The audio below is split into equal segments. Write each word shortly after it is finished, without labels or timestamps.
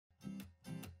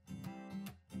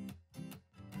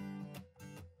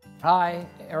Hi,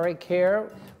 Eric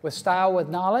here with Style with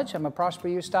Knowledge. I'm a Prosper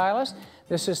You stylist.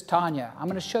 This is Tanya. I'm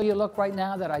going to show you a look right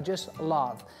now that I just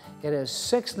love. It is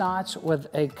 6 knots with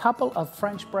a couple of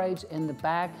French braids in the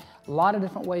back. A lot of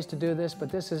different ways to do this,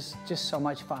 but this is just so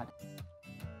much fun.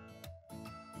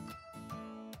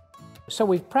 So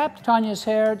we've prepped Tanya's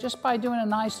hair just by doing a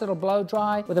nice little blow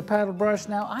dry with a paddle brush.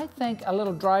 Now I think a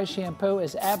little dry shampoo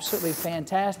is absolutely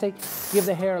fantastic. Give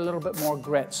the hair a little bit more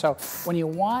grit. So when you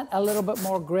want a little bit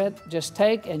more grit, just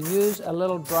take and use a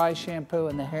little dry shampoo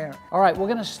in the hair. All right, we're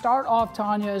gonna start off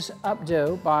Tanya's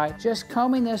updo by just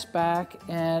combing this back,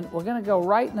 and we're gonna go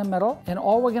right in the middle, and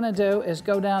all we're gonna do is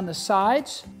go down the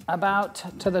sides about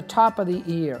to the top of the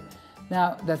ear.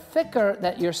 Now, the thicker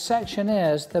that your section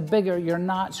is, the bigger your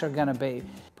knots are gonna be.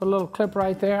 Put a little clip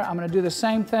right there. I'm gonna do the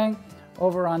same thing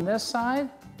over on this side,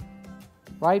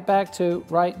 right back to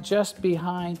right just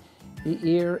behind the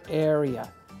ear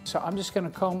area. So I'm just gonna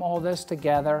comb all this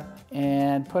together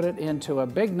and put it into a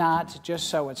big knot just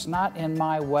so it's not in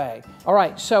my way. All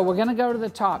right, so we're gonna go to the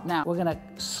top. Now, we're gonna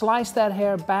slice that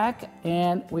hair back,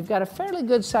 and we've got a fairly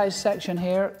good sized section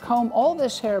here. Comb all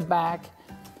this hair back.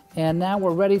 And now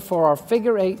we're ready for our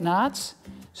figure 8 knots.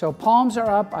 So palms are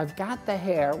up. I've got the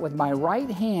hair with my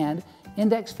right hand,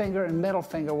 index finger and middle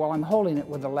finger, while I'm holding it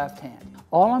with the left hand.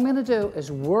 All I'm gonna do is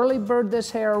whirly-bird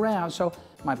this hair around. So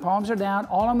my palms are down.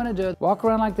 All I'm gonna do is walk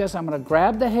around like this. I'm gonna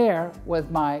grab the hair with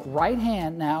my right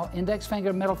hand now, index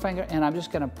finger, middle finger, and I'm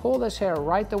just gonna pull this hair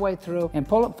right the way through and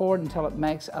pull it forward until it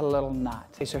makes a little knot.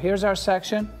 Okay, so here's our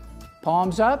section.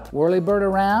 Palms up, whirly-bird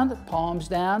around, palms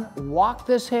down. Walk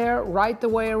this hair right the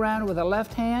way around with the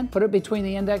left hand. Put it between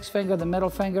the index finger, the middle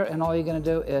finger, and all you're gonna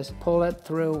do is pull it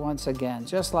through once again,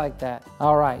 just like that.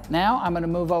 All right, now I'm gonna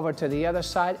move over to the other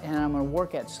side, and I'm gonna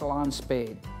work at salon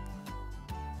speed.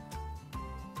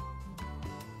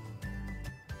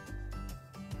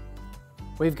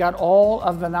 We've got all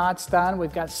of the knots done.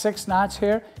 We've got 6 knots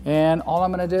here, and all I'm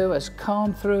gonna do is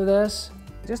comb through this.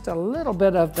 Just a little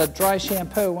bit of the dry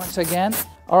shampoo once again.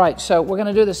 All right, so we're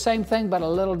gonna do the same thing, but a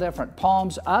little different.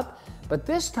 Palms up, but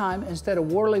this time, instead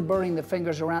of whirly-birding the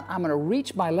fingers around, I'm gonna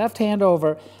reach my left hand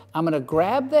over, I'm gonna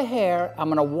grab the hair, I'm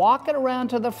gonna walk it around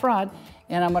to the front,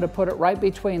 and I'm gonna put it right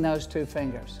between those 2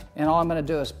 fingers. And all I'm gonna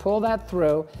do is pull that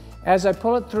through. As I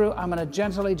pull it through, I'm gonna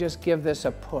gently just give this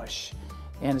a push,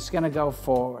 and it's gonna go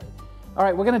forward. All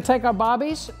right, we're gonna take our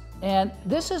bobbies, and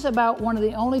this is about one of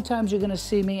the only times you're gonna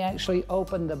see me actually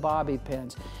open the bobby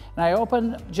pins. And I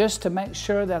open just to make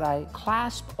sure that I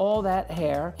clasp all that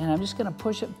hair, and I'm just gonna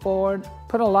push it forward,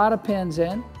 put a lot of pins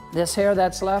in. This hair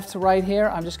that's left right here,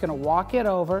 I'm just gonna walk it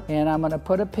over, and I'm gonna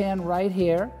put a pin right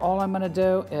here. All I'm gonna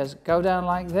do is go down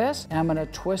like this, and I'm gonna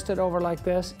twist it over like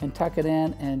this and tuck it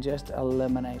in and just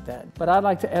eliminate that. But I'd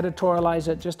like to editorialize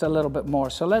it just a little bit more.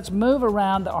 So let's move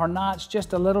around our knots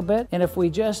just a little bit, and if we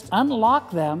just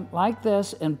unlock them like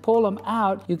this and pull them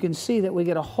out, you can see that we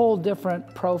get a whole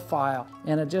different profile,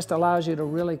 and it just allows you to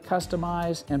really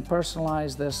customize and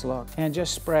personalize this look. And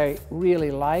just spray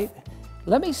really light.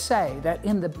 Let me say that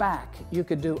in the back, you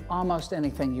could do almost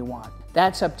anything you want.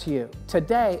 That's up to you.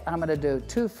 Today, I'm gonna do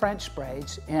 2 French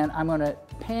braids, and I'm gonna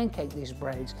pancake these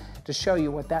braids to show you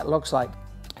what that looks like.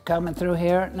 Coming through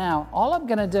here. Now, all I'm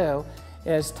gonna do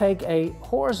is take a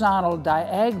horizontal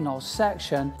diagonal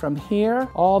section from here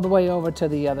all the way over to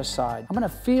the other side. I'm gonna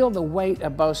feel the weight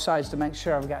of both sides to make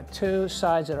sure I've got 2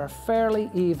 sides that are fairly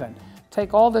even.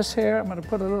 Take all this hair, I'm gonna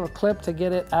put a little clip to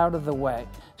get it out of the way.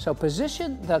 So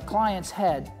position the client's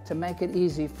head to make it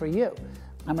easy for you.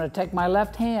 I'm gonna take my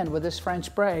left hand with this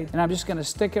French braid, and I'm just gonna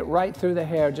stick it right through the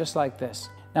hair just like this.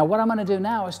 Now what I'm gonna do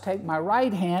now is take my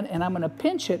right hand, and I'm gonna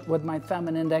pinch it with my thumb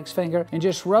and index finger and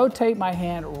just rotate my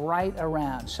hand right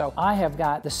around. So I have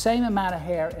got the same amount of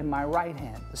hair in my right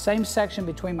hand, the same section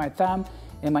between my thumb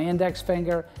and my index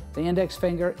finger, the index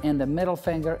finger and the middle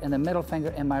finger, and the middle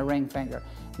finger and my ring finger.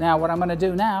 Now what I'm gonna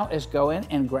do now is go in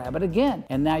and grab it again.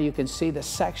 And now you can see the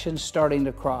sections starting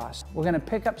to cross. We're gonna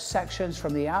pick up sections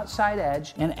from the outside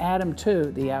edge and add them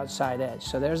to the outside edge.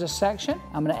 So there's a section.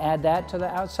 I'm gonna add that to the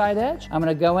outside edge. I'm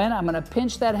gonna go in, I'm gonna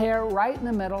pinch that hair right in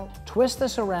the middle, twist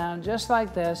this around just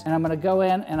like this, and I'm gonna go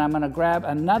in and I'm gonna grab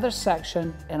another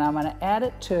section and I'm gonna add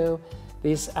it to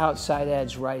this outside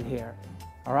edge right here.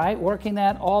 All right, working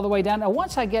that all the way down. Now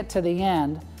once I get to the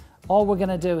end, all we're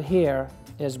gonna do here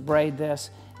is braid this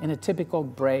in a typical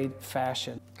braid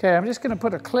fashion. Okay, I'm just gonna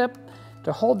put a clip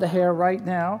to hold the hair right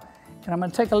now, and I'm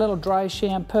gonna take a little dry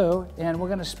shampoo, and we're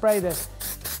gonna spray this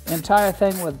entire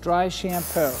thing with dry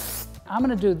shampoo. I'm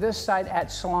gonna do this side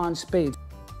at salon speed.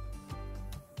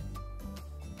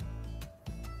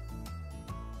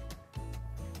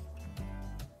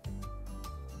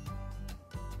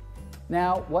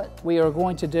 Now what we are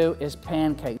going to do is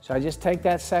pancake. So I just take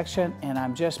that section and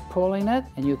I'm just pulling it,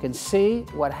 and you can see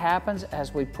what happens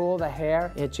as we pull the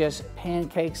hair. It just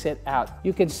pancakes it out.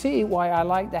 You can see why I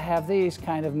like to have these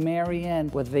kind of marry in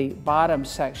with the bottom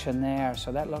section there.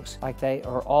 So that looks like they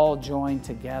are all joined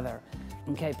together.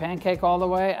 Okay, pancake all the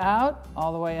way out,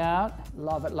 all the way out.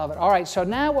 Love it, love it. All right, so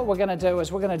now what we're gonna do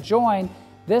is we're gonna join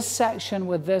this section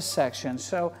with this section.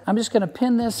 So I'm just gonna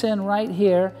pin this in right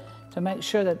here to make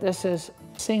sure that this is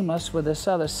seamless with this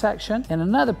other section, and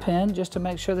another pin just to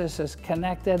make sure this is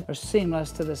connected or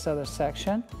seamless to this other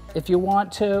section. If you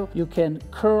want to, you can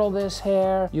curl this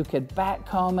hair, you could back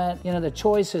comb it. You know, the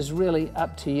choice is really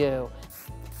up to you.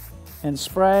 And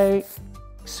spray.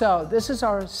 So this is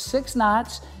our 6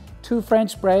 knots. 2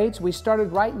 French braids. We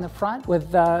started right in the front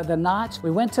with the knots.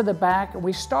 We went to the back.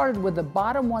 We started with the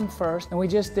bottom one first, and we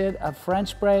just did a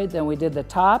French braid, then we did the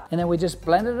top, and then we just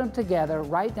blended them together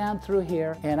right down through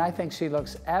here, and I think she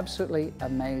looks absolutely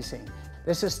amazing.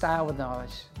 This is Style with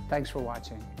Knowledge. Thanks for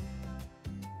watching.